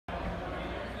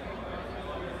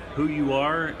who you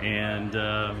are and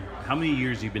how many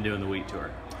years you've been doing the wheat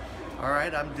tour. All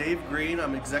right, I'm Dave Green.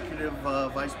 I'm Executive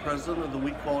Vice President of the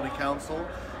Wheat Quality Council.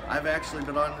 I've actually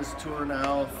been on this tour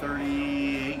now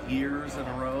 38 years in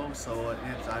a row, so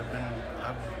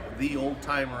I'm the old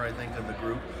timer, I think, of the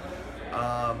group.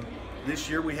 This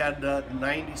year we had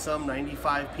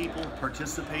 95 people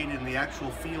participate in the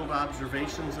actual field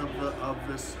observations of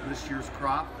this year's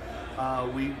crop.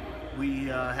 We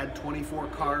had 24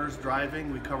 cars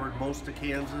driving. We covered most of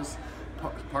Kansas,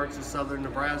 parts of southern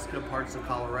Nebraska, parts of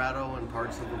Colorado, and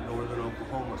parts of northern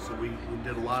Oklahoma. So we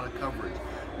did a lot of coverage.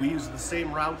 We use the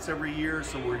same routes every year,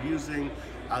 so we're using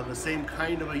the same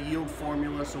kind of a yield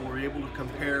formula, so we're able to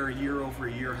compare year over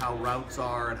year how routes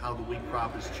are and how the wheat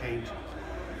crop is changing.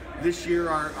 This year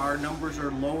our numbers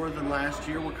are lower than last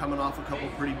year. We're coming off a couple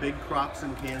pretty big crops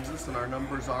in Kansas, and our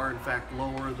numbers are in fact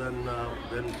lower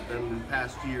than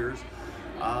past years.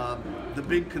 The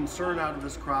big concern out of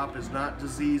this crop is not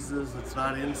diseases, it's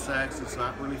not insects, it's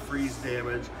not really freeze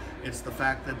damage. It's the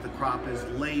fact that the crop is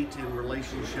late in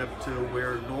relationship to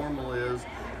where normal is,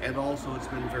 and also it's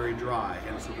been very dry,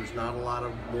 and so there's not a lot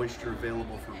of moisture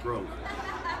available for growth.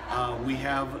 We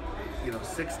have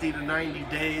 60 to 90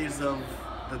 days that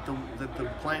the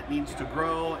plant needs to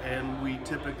grow, and we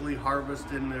typically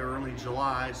harvest in the early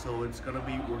July, so we're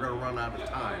gonna run out of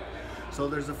time. So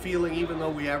there's a feeling, even though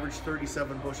we average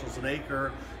 37 bushels an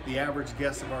acre, the average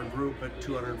guess of our group at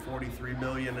 243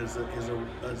 million is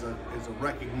a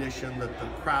recognition that the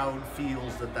crowd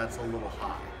feels that that's a little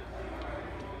high.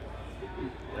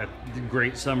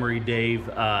 Great summary, Dave.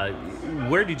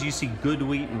 Where did you see good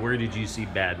wheat and where did you see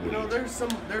bad wheat?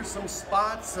 There's some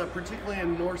spots, particularly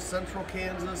in north central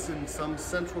Kansas and some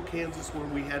central Kansas, where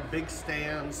we had big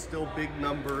stands, still big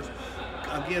numbers.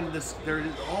 Again, there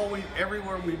is always,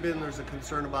 everywhere we've been, there's a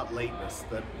concern about lateness,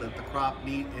 that the crop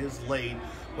is late.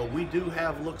 But we do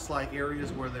have, looks like,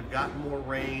 areas where they've gotten more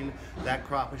rain, that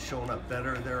crop has shown up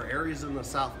better. There are areas in the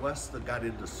southwest that got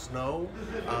into snow,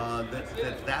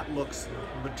 that looks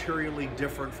materially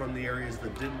different from the areas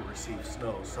that didn't receive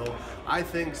snow. So I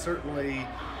think certainly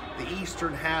the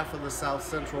eastern half of the south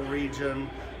central region,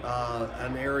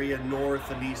 an area north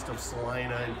and east of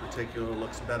Salina in particular,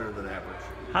 looks better than average.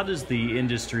 How does the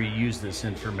industry use this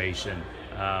information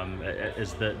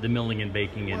as the milling and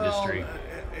baking industry?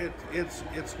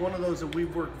 It's one of those that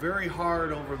we've worked very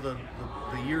hard over the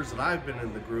years that I've been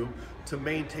in the group to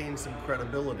maintain some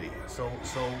credibility. So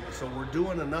we're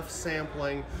doing enough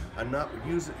sampling,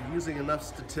 using enough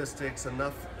statistics,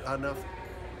 enough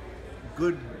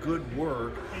good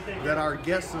work that our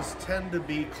guesses tend to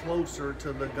be closer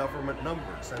to the government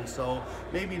numbers. And so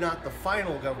maybe not the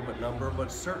final government number,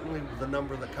 but certainly the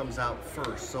number that comes out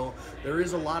first. So there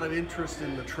is a lot of interest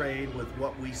in the trade with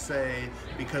what we say,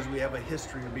 because we have a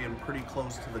history of being pretty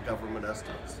close to the government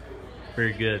estimates.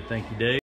 Very good. Thank you, Dave.